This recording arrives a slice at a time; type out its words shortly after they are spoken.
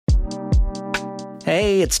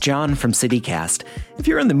Hey, it's John from CityCast. If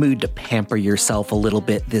you're in the mood to pamper yourself a little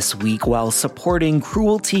bit this week while supporting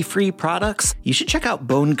cruelty-free products, you should check out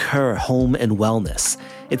Bon Cœur Home and Wellness.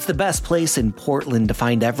 It's the best place in Portland to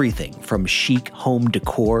find everything from chic home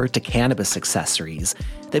decor to cannabis accessories.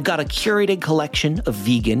 They've got a curated collection of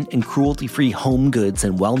vegan and cruelty-free home goods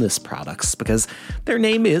and wellness products because their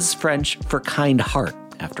name is French for kind heart,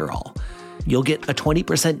 after all. You'll get a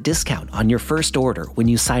 20% discount on your first order when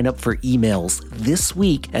you sign up for emails this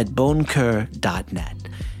week at boncoeur.net.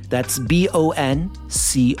 That's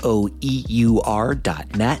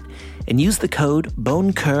boncoeur.net and use the code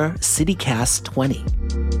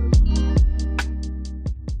BonCoeurCityCast20.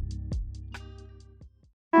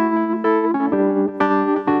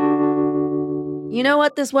 You know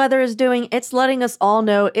what this weather is doing? It's letting us all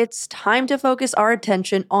know it's time to focus our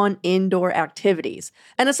attention on indoor activities.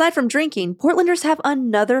 And aside from drinking, Portlanders have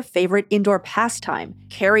another favorite indoor pastime,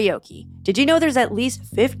 karaoke. Did you know there's at least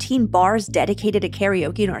 15 bars dedicated to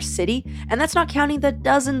karaoke in our city? And that's not counting the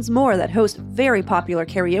dozens more that host very popular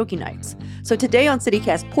karaoke nights. So today on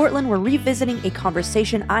CityCast Portland, we're revisiting a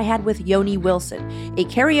conversation I had with Yoni Wilson, a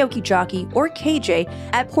karaoke jockey, or KJ,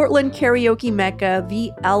 at Portland karaoke mecca,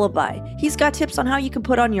 The Alibi. He's got tips on how you can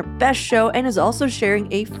put on your best show and is also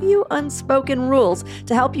sharing a few unspoken rules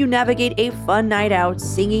to help you navigate a fun night out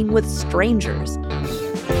singing with strangers.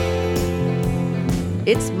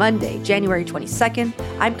 It's Monday, January 22nd.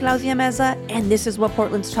 I'm Claudia Meza, and this is what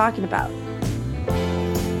Portland's talking about.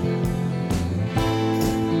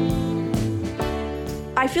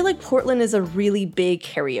 I feel like Portland is a really big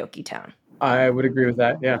karaoke town. I would agree with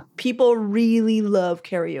that, yeah. People really love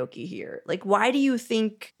karaoke here. Like, why do you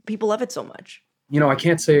think people love it so much? You know, I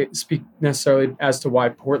can't speak necessarily as to why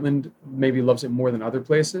Portland maybe loves it more than other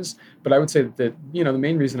places, but I would say that, you know, the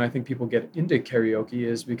main reason I think people get into karaoke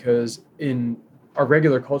is because in our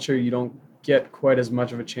regular culture, you don't get quite as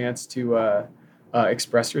much of a chance to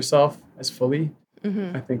express yourself as fully.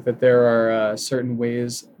 Mm-hmm. I think that there are certain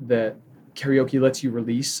ways that karaoke lets you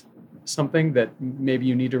release something that maybe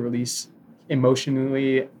you need to release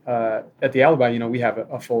emotionally. At the Alibi, you know, we have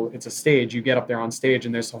it's a stage. You get up there on stage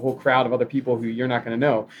and there's a whole crowd of other people who you're not going to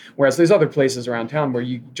know. Whereas there's other places around town where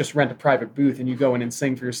you just rent a private booth and you go in and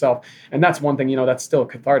sing for yourself. And that's one thing, you know, that's still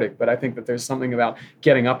cathartic. But I think that there's something about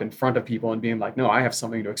getting up in front of people and being like, no, I have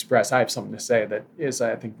something to express. I have something to say that is,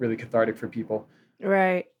 I think, really cathartic for people.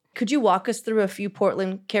 Right. Could you walk us through a few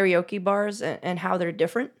Portland karaoke bars and how they're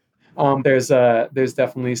different? There's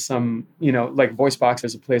definitely some, you know, like Voice Box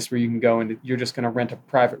is a place where you can go and you're just going to rent a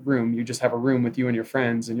private room. You just have a room with you and your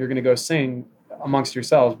friends and you're going to go sing amongst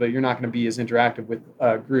yourselves, but you're not going to be as interactive with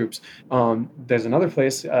groups. There's another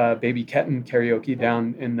place, Baby Ketten Karaoke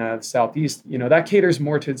down in the Southeast. You know, that caters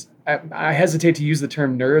more to, I hesitate to use the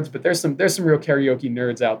term nerds, but there's some real karaoke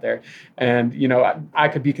nerds out there. And, you know, I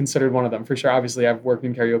could be considered one of them for sure. Obviously, I've worked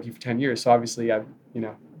in karaoke for 10 years. So obviously,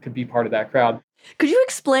 could be part of that crowd. Could you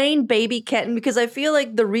explain Baby Ketten? Because I feel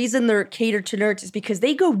like the reason they're catered to nerds is because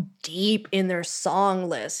they go deep in their song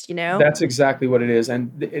list, you know? That's exactly what it is.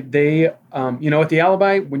 And they, you know, at the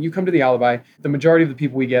Alibi, when you come to the Alibi, the majority of the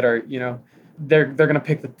people we get are, you know, they're going to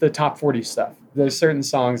pick the top 40 stuff. There's certain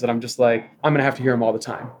songs that I'm just like, I'm going to have to hear them all the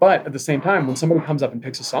time. But at the same time, when somebody comes up and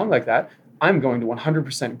picks a song like that, I'm going to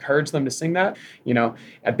 100% encourage them to sing that. You know,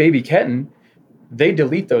 at Baby Ketten, they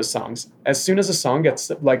delete those songs. As soon as a song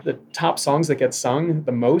gets, like the top songs that get sung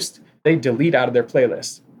the most, they delete out of their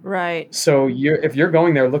playlist. Right. So if you're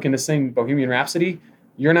going there looking to sing Bohemian Rhapsody,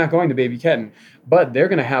 you're not going to Baby Ketten. But they're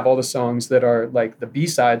going to have all the songs that are like the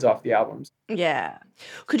B-sides off the albums. Yeah.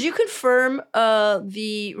 Could you confirm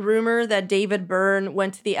the rumor that David Byrne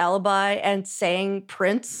went to the Alibi and sang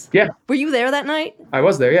Prince? Yeah. Were you there that night? I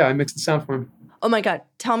was there, yeah. I mixed the sound for him. Oh my God.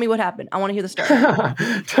 Tell me what happened. I want to hear the story.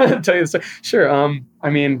 Tell you the story. Sure.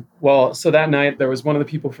 So that night there was one of the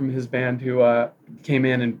people from his band who came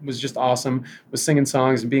in and was just awesome, was singing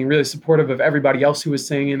songs and being really supportive of everybody else who was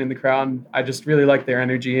singing in the crowd. And I just really liked their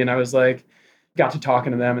energy. And I was like, got to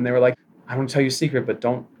talking to them and they were like, I want to tell you a secret, but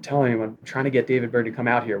don't tell anyone. I'm trying to get David Byrne to come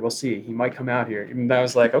out here. We'll see. He might come out here. And I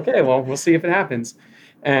was like, okay, well, we'll see if it happens.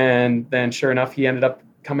 And then sure enough, he ended up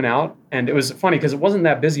coming out. And it was funny because it wasn't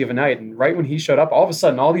that busy of a night. And right when he showed up, all of a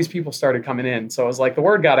sudden, all these people started coming in. So it was like the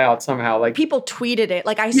word got out somehow. Like people tweeted it.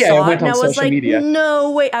 Like I saw it and I was like, media.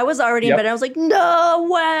 No way. I was already in bed. I was like, no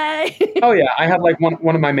way. Oh yeah. I had like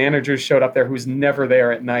one of my managers showed up there who's never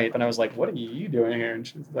there at night. And I was like, what are you doing here? And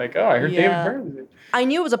she's like, oh, I heard David Byrne. I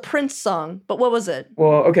knew it was a Prince song, but what was it?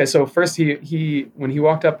 Well, okay. So first he when he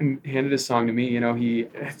walked up and handed his song to me, you know, he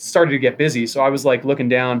started to get busy. So I was like looking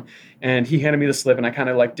down and he handed me the slip and I kind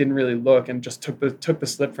of like didn't really look and just took the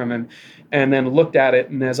slip from him and then looked at it.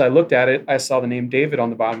 And as I looked at it, I saw the name David on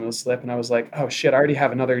the bottom of the slip. And I was like, oh shit, I already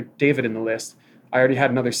have another David in the list. I already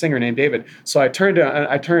had another singer named David. So I turned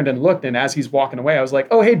and looked, and as he's walking away, I was like,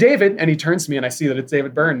 oh, hey, David. And he turns to me and I see that it's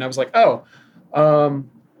David Byrne. And I was like, oh,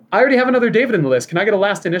 I already have another David in the list. Can I get a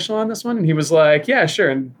last initial on this one? And he was like, yeah, sure.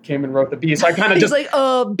 And came and wrote the B. So I kind of just like,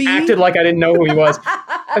 B? acted like I didn't know who he was.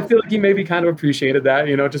 I feel like he maybe kind of appreciated that,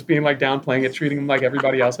 just being like downplaying it, treating him like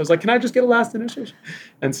everybody else. I was like, can I just get a last initial?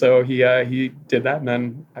 And so he did that. And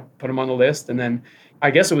then I put him on the list. And then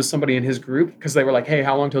I guess it was somebody in his group because they were like, hey,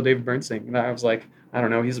 how long till David Byrne sing? And I was like, I don't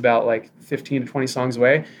know. He's about like 15 to 20 songs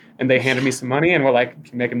away. And they handed me some money and were like,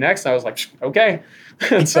 can you make him next? I was like, okay.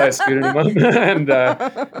 And so I scooted him up.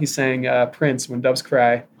 And he sang Prince, When Doves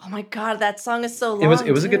Cry. Oh my God, that song is so long.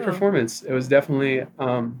 It was a good performance. It was definitely, it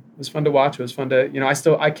was fun to watch. It was fun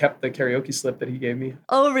to, I kept the karaoke slip that he gave me.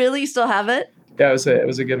 Oh, really? You still have it? Yeah, it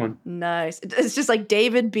was a good one. Nice. It's just like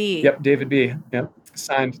David B. Yep, David B. Yep,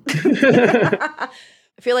 signed. I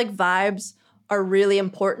feel like vibes are really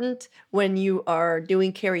important when you are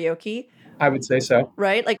doing karaoke. I would say so.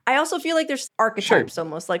 Right? Like, I also feel like there's archetypes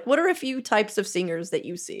almost. Like, what are a few types of singers that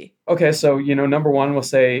you see? Okay, so, number one, we'll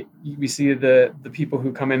say we see the people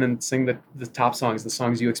who come in and sing the top songs, the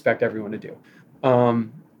songs you expect everyone to do.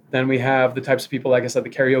 Then we have the types of people, like I said, the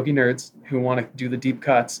karaoke nerds who want to do the deep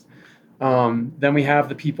cuts. Then we have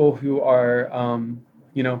the people who are,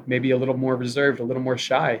 maybe a little more reserved, a little more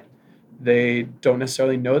shy. They don't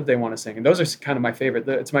necessarily know that they want to sing. And those are kind of my favorite.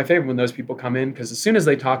 It's my favorite when those people come in because as soon as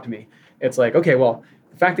they talk to me, it's like, okay, well,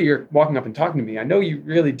 the fact that you're walking up and talking to me, I know you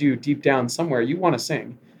really do deep down somewhere, you want to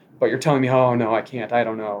sing, but you're telling me, oh, no, I can't, I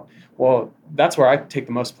don't know. Well, that's where I take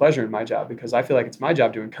the most pleasure in my job because I feel like it's my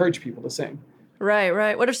job to encourage people to sing.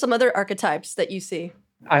 Right. What are some other archetypes that you see?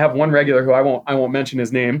 I have one regular who I won't mention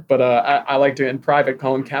his name, but I like to in private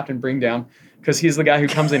call him Captain Bringdown because he's the guy who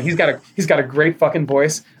comes in. He's got a great fucking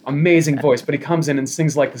voice, amazing voice, but he comes in and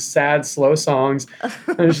sings like the sad, slow songs.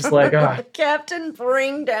 And it's just like, Captain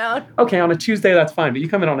Bringdown. Okay, on a Tuesday that's fine, but you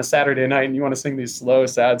come in on a Saturday night and you want to sing these slow,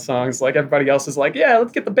 sad songs like everybody else is like, yeah,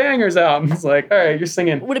 let's get the bangers out. And it's like, all right, you're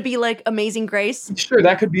singing. Would it be like Amazing Grace? Sure,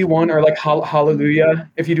 that could be one, or like Hallelujah.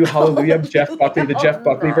 If you do Hallelujah, Jeff Buckley, the Jeff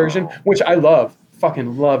Buckley version, which I love.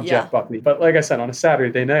 Fucking love Jeff Buckley, but like I said, on a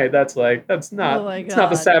Saturday night, that's not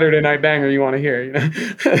the Saturday night banger you want to hear.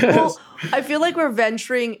 Well, I feel like we're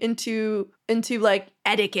venturing into like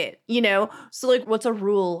etiquette, So like, what's a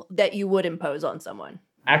rule that you would impose on someone?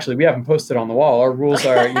 Actually, we haven't posted on the wall. Our rules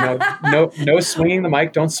are, no swinging the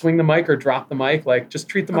mic. Don't swing the mic or drop the mic. Like, just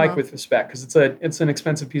treat the mic with respect because it's an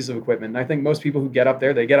expensive piece of equipment. And I think most people who get up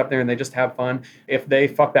there and they just have fun. If they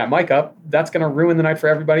fuck that mic up, that's going to ruin the night for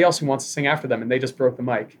everybody else who wants to sing after them. And they just broke the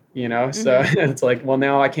mic, So it's like, well,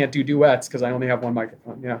 now I can't do duets because I only have one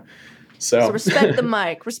microphone, So respect the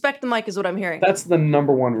mic. Respect the mic is what I'm hearing. That's the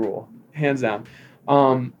number one rule, hands down.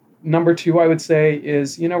 Number two, I would say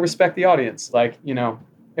is, respect the audience. Like,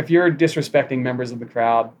 if you're disrespecting members of the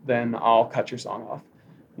crowd, then I'll cut your song off.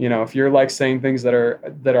 If you're like saying things that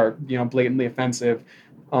are blatantly offensive,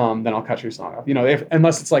 then I'll cut your song off.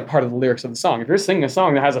 Unless it's like part of the lyrics of the song. If you're singing a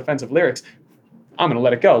song that has offensive lyrics, I'm going to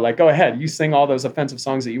let it go. Like, go ahead. You sing all those offensive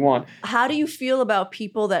songs that you want. How do you feel about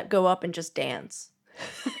people that go up and just dance?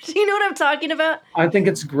 Do you know what I'm talking about? I think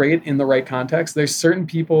it's great in the right context. There's certain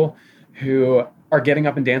people who are getting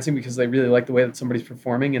up and dancing because they really like the way that somebody's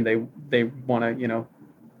performing and they want to,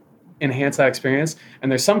 enhance that experience.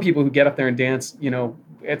 And there's some people who get up there and dance,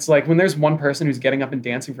 it's like when there's one person who's getting up and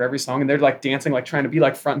dancing for every song and they're like dancing, like trying to be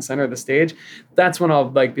like front and center of the stage. That's when I'll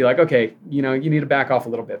like be like, okay, you need to back off a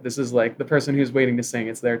little bit. This is like the person who's waiting to sing.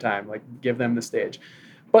 It's their time. Like give them the stage.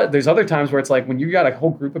 But there's other times where it's like when you got a whole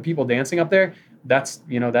group of people dancing up there, that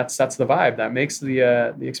sets the vibe. That makes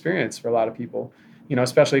the experience for a lot of people,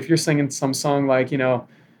 especially if you're singing some song like,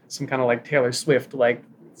 some kind of like Taylor Swift, like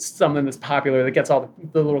something that's popular that gets all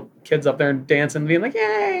the little kids up there and dancing and being like,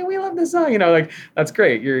 yay, we love this song. Like that's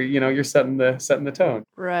great. You're setting the tone.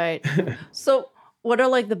 Right. So what are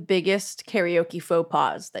like the biggest karaoke faux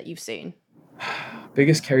pas that you've seen?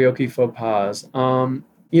 Biggest karaoke faux pas.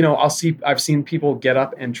 I've seen people get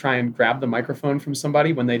up and try and grab the microphone from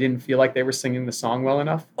somebody when they didn't feel like they were singing the song well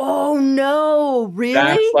enough. Oh no,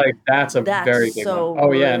 really? That's a very big one.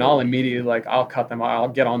 Oh yeah. And I'll immediately I'll cut them. I'll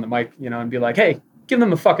get on the mic, and be like, hey, give them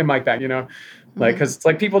the fucking mic back, Like, because it's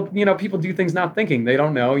like people, people do things not thinking. They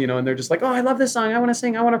don't know, and they're just like, oh, I love this song. I want to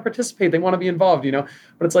sing. I want to participate. They want to be involved,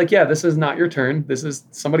 But it's like, yeah, this is not your turn. This is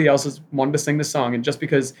somebody else's wanted to sing the song. And just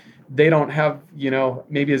because they don't have,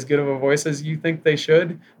 maybe as good of a voice as you think they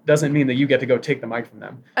should, doesn't mean that you get to go take the mic from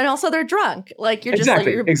them. And also they're drunk. Like you're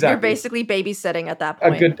Exactly, just you're basically babysitting at that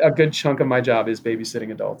A point. good chunk of my job is babysitting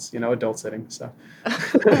adults, adult sitting. So.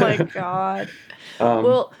 Oh my God.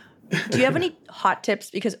 Well, do you have any hot tips?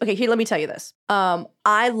 Because, okay, here, let me tell you this.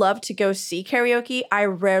 I love to go see karaoke. I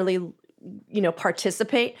rarely,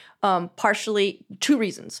 participate. Partially 2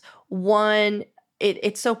 reasons. One,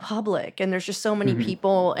 it's so public and there's just so many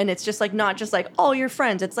people, and it's just like not just like all your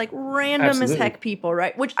friends. It's like random as heck people,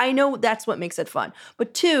 right? Which I know that's what makes it fun.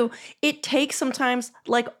 But 2, it takes sometimes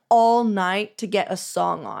like all night to get a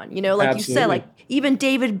song on. Like you said, like even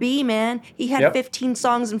David B, man, he had 15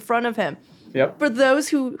 songs in front of him. Yep. For those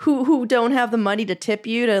who don't have the money to tip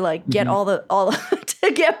you to like get all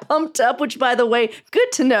to get pumped up, which by the way,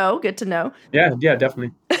 good to know. Yeah,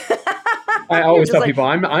 definitely. I always tell people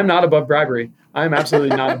I'm not above bribery. I'm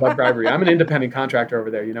absolutely not above bribery. I'm an independent contractor over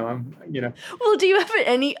there. Well, do you have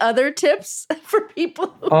any other tips for people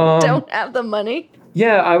who don't have the money?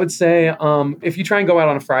 Yeah, I would say if you try and go out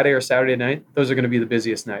on a Friday or Saturday night, those are going to be the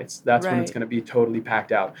busiest nights. That's when it's going to be totally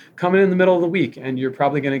packed out. Come in the middle of the week, and you're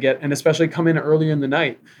probably going to get, and especially come in earlier in the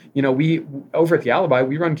night. We over at the Alibi,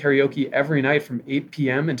 we run karaoke every night from 8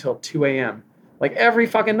 p.m. until 2 a.m. Like every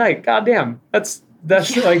fucking night. Goddamn, that's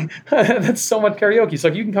like that's so much karaoke. So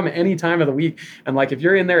if you can come at any time of the week, and like if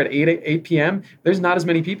you're in there at 8 p.m., there's not as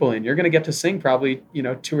many people in. You're going to get to sing probably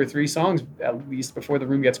 2 or 3 songs at least before the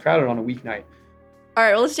room gets crowded on a weeknight. All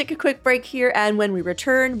right, well, let's take a quick break here, and when we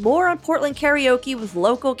return, more on Portland karaoke with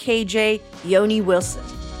local KJ Yoni Wilson.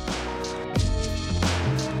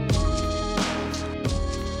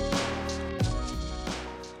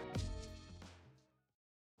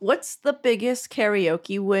 What's the biggest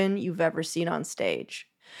karaoke win you've ever seen on stage?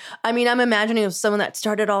 I mean, I'm imagining of someone that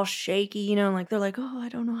started all shaky, like they're like, oh, I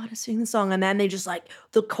don't know how to sing the song. And then they just like,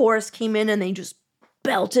 the chorus came in and they just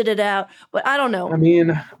belted it out. But I don't know. I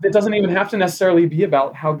mean, it doesn't even have to necessarily be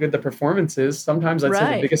about how good the performance is. Sometimes I'd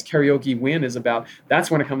say the biggest karaoke win is that's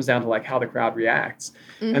when it comes down to like how the crowd reacts.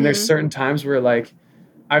 And there's certain times where like,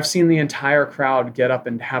 I've seen the entire crowd get up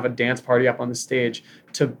and have a dance party up on the stage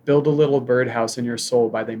to Build a Little Birdhouse in Your Soul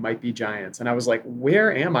by They Might Be Giants. And I was like,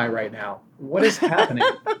 where am I right now? What is happening?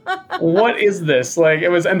 What is this? Like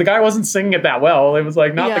and the guy wasn't singing it that well. It was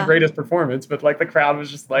like not the greatest performance, but like the crowd was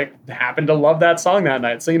just like happened to love that song that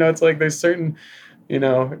night. So, it's like there's certain,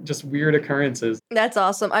 just weird occurrences. That's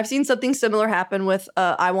awesome. I've seen something similar happen with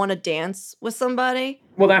I Want to Dance with Somebody.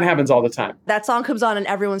 Well, that happens all the time. That song comes on and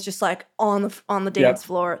everyone's just like on the dance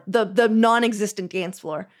floor, the non-existent dance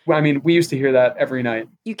floor. Well, I mean, we used to hear that every night.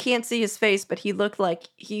 You can't see his face, but he looked like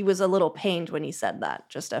he was a little pained when he said that,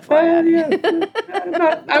 just FYI.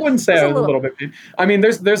 I wouldn't say I was a little bit pained. I mean,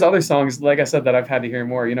 there's other songs, like I said, that I've had to hear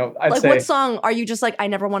more. I'd say. What song are you just like, I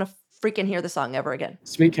never want to freaking hear the song ever again?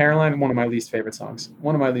 Sweet Caroline, one of my least favorite songs.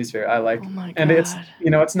 One of my least favorite. I like. Oh my God. And it's,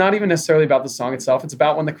 it's not even necessarily about the song itself. It's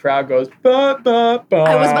about when the crowd goes, ba, ba, ba.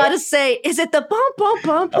 I was about to say, is it the bump, bump,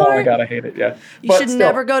 bump part? Oh my God, I hate it, yeah. You should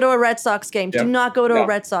never go to a Red Sox game. Do not go to a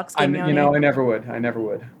Red Sox game, I never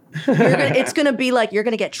would. It's going to be like, you're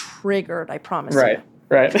going to get triggered, I promise you.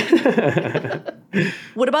 Right.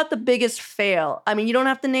 What about the biggest fail? I mean, you don't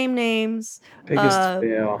have to name names. Biggest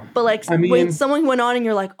fail. But like when someone went on and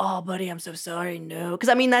you're like, oh, buddy, I'm so sorry. No. Because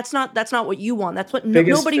I mean, that's not what you want. That's what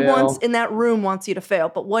nobody wants in that room wants you to fail.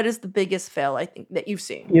 But what is the biggest fail, I think, that you've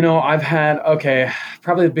seen? I've had,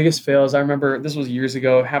 probably the biggest fails. I remember this was years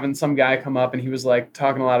ago, having some guy come up and he was like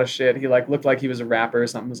talking a lot of shit. He like looked like he was a rapper or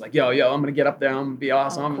something. He was like, yo, I'm going to get up there. I'm going to be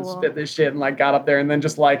awesome. I'm going to spit this shit. And like got up there and then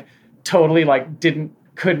just like totally like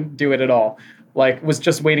couldn't do it at all. Like was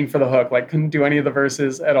just waiting for the hook, like couldn't do any of the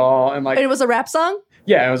verses at all. And like, it was a rap song?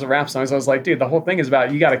 Yeah, it was a rap song. So I was like, dude, the whole thing is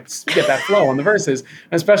about, you got to get that flow on the verses.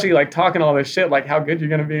 And especially like talking all this shit, like how good you're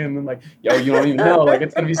going to be. And then like, yo, you don't even know, like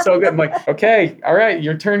it's going to be so good. I'm like, okay, all right,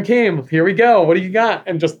 your turn came. Here we go. What do you got?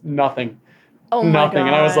 And just nothing. Oh my nothing. God.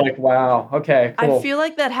 And I was like, wow, okay, cool. I feel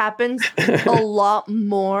like that happens a lot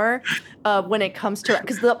more when it comes to,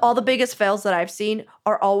 because all the biggest fails that I've seen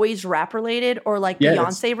are always rap related or like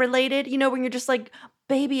Beyonce related, when you're just like,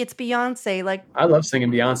 baby, it's Beyonce. Like, I love singing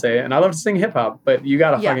Beyonce and I love to sing hip hop, but you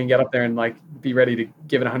got to fucking get up there and like be ready to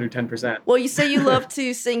give it 110%. Well, you say you love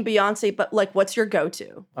to sing Beyonce, but like, what's your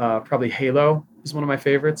go-to? Probably Halo is one of my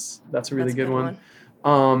favorites. That's a really good one.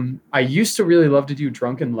 I used to really love to do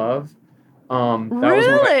Drunken Love. That was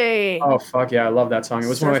Really? oh fuck yeah, I love that song. It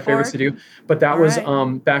was one of my favorites to Surfboard? do. But that All was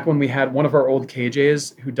right. back when we had one of our old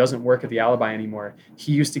KJs who doesn't work at the Alibi anymore.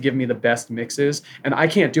 He used to give me the best mixes, and I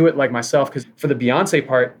can't do it like myself because for the Beyonce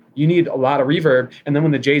part, you need a lot of reverb, and then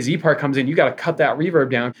when the Jay-Z part comes in, you got to cut that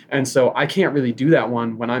reverb down, and so I can't really do that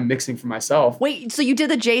one when I'm mixing for myself. Wait, so you did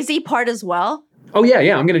the Jay-Z part as well? Oh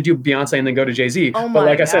yeah, I'm gonna do Beyonce and then go to Jay-Z. Oh But my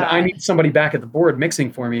like I said, I God. need somebody back at the board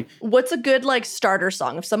mixing for me. What's a good like starter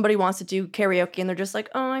song if somebody wants to do karaoke and they're just like,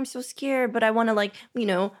 oh, I'm so scared, but I want to like,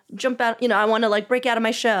 jump out, I want to like break out of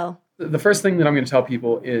my shell. The first thing that I'm going to tell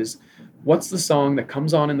people is what's the song that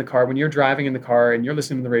comes on in the car when you're driving in the car and you're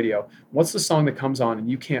listening to the radio? What's the song that comes on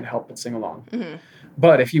and you can't help but sing along? Mm-hmm.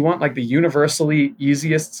 But if you want like the universally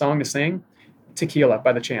easiest song to sing, Tequila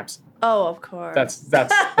by the Champs. Oh, of course. That's the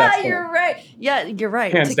You're one. right. Yeah, you're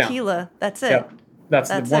right. Hands down. Tequila. That's it. Yep. That's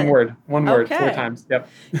the That's one it. word. One word, 4 Okay. times. Yep.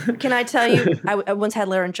 Can I tell you, I once had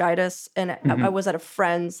laryngitis and I Mhm. was at a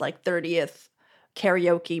friend's like 30th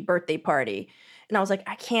karaoke birthday party. And I was like,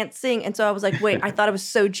 I can't sing. And so I was like, wait, I thought it was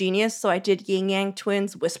so genius. So I did Yin Yang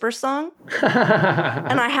Twins Whisper Song.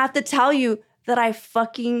 And I have to tell you that I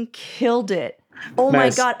fucking killed it. Oh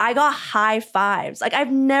Nice. my God, I got high fives. Like,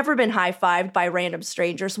 I've never been high fived by random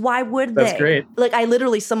strangers. Why would they? That's great. Like,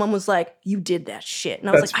 someone was like, you did that shit. And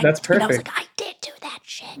I was like, That's and I was perfect. like, I did do that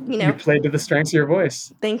shit. You played to the strengths of your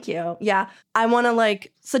voice. Thank you. Yeah. I want to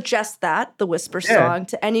like suggest the Whisper Yeah, song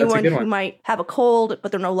to anyone good who one. might have a cold, but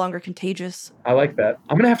they're no longer contagious. I like that.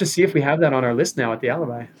 I'm going to have to see if we have that on our list now at the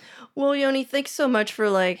Alibi. Well, Yoni, thanks so much for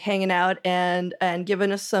like hanging out and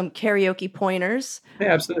giving us some karaoke pointers.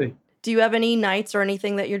 Yeah, absolutely. Do you have any nights or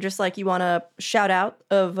anything that you're just like you want to shout out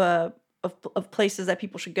of places that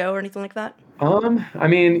people should go or anything like that? I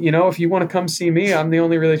mean, if you want to come see me, I'm the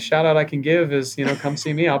only really shout out I can give is, come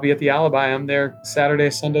see me. I'll be at the Alibi. I'm there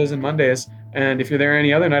Saturdays, Sundays, and Mondays. And if you're there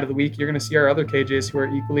any other night of the week, you're going to see our other KJs who are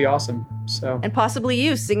equally awesome. So, And possibly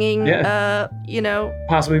you singing,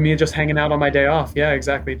 possibly me just hanging out on my day off. Yeah,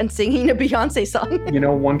 exactly. and singing a Beyonce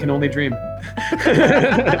song. One can only dream.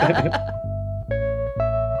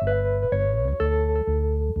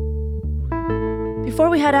 Before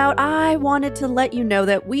we head out, I wanted to let you know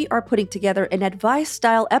that we are putting together an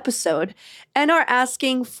advice-style episode and are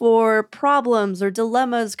asking for problems or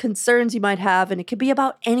dilemmas, concerns you might have, and it could be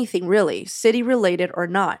about anything really, city-related or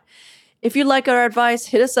not. If you'd like our advice,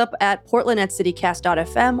 hit us up at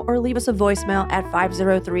portland@citycast.fm or leave us a voicemail at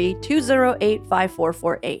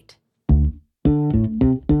 503-208-5448.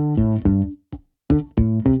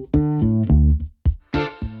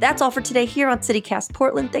 That's all for today here on CityCast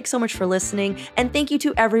Portland. Thanks so much for listening. And thank you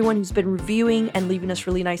to everyone who's been reviewing and leaving us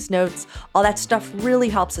really nice notes. All that stuff really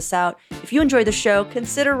helps us out. If you enjoyed the show,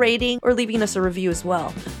 consider rating or leaving us a review as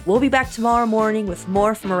well. We'll be back tomorrow morning with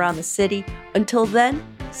more from around the city. Until then,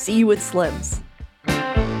 see you with Slims.